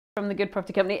From the Good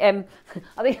Property Company. I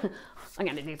think I'm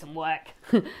going to do some work.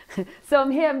 So I'm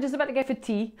here, I'm just about to go for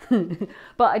tea,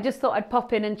 but I just thought I'd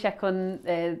pop in and check on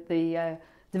the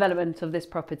development of this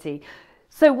property.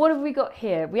 So what have we got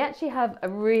here? We actually have a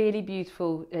really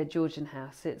beautiful Georgian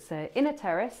house. It's in a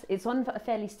terrace, it's on a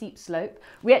fairly steep slope.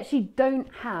 We actually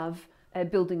don't have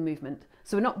building movement.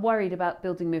 So we're not worried about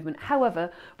building movement.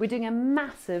 However, we're doing a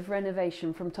massive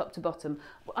renovation from top to bottom.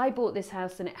 I bought this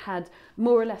house and it had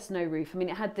more or less no roof. I mean,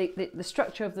 it had the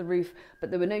structure of the roof, but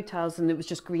there were no tiles and it was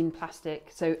just green plastic.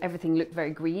 So everything looked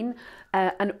very green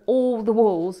and all the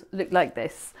walls looked like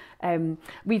this.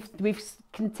 We've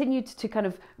continued to kind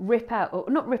of rip out, or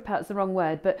not rip out is the wrong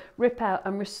word, but rip out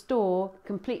and restore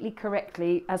completely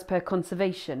correctly as per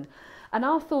conservation. And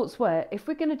our thoughts were, if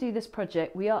we're going to do this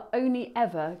project, we are only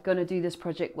ever going to do this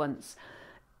project once.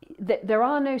 There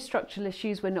are no structural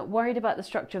issues. We're not worried about the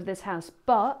structure of this house,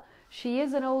 but she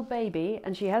is an old baby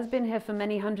and she has been here for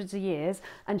many hundreds of years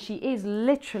and she is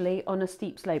literally on a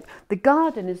steep slope. The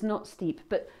garden is not steep,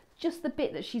 but just the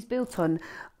bit that she's built on,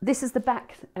 this is the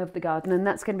back of the garden and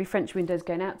that's going to be French windows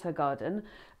going out to her garden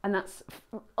and that's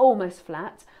almost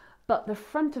flat. But the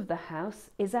front of the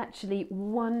house is actually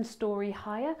 1 story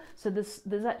higher. So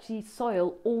there's actually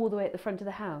soil all the way at the front of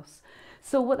the house.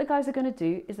 So what the guys are going to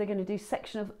do is they're going to do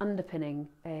section of underpinning.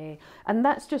 And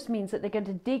that just means that they're going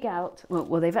to dig out,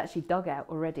 well they've actually dug out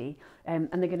already, and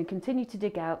they're going to continue to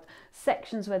dig out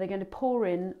sections where they're going to pour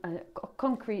in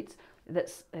concrete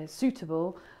that's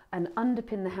suitable and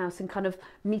underpin the house in kind of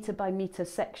metre by metre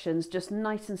sections, just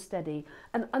nice and steady.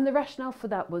 And the rationale for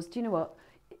that was, do you know what?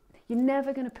 You're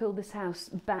never going to pull this house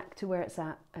back to where it's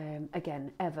at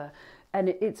again, ever. And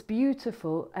it's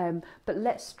beautiful, but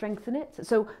let's strengthen it.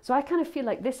 So I kind of feel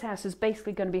like this house is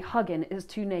basically going to be hugging its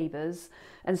 2 neighbours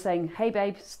and saying, hey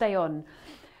babe, stay on.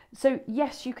 So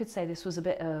yes, you could say this was a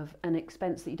bit of an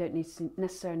expense that you don't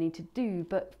necessarily need to do,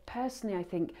 but personally I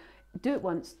think do it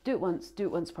once, do it once, do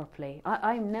it once properly.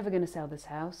 I'm never going to sell this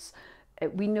house.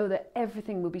 We know that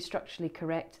everything will be structurally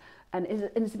correct. And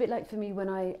it's a bit like for me when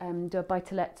I do a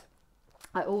buy-to-let.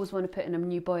 I always want to put in a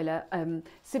new boiler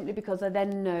simply because I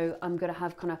then know I'm going to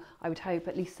have kind of, I would hope,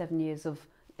 at least 7 years of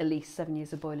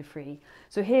boiler free.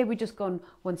 So here we've just gone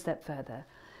one step further.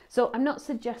 So I'm not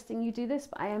suggesting you do this,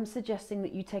 but I am suggesting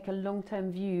that you take a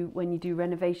long-term view when you do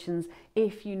renovations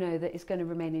if you know that it's going to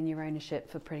remain in your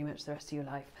ownership for pretty much the rest of your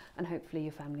life and hopefully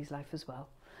your family's life as well.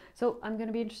 So I'm going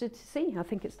to be interested to see. I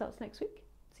think it starts next week.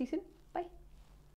 See you soon.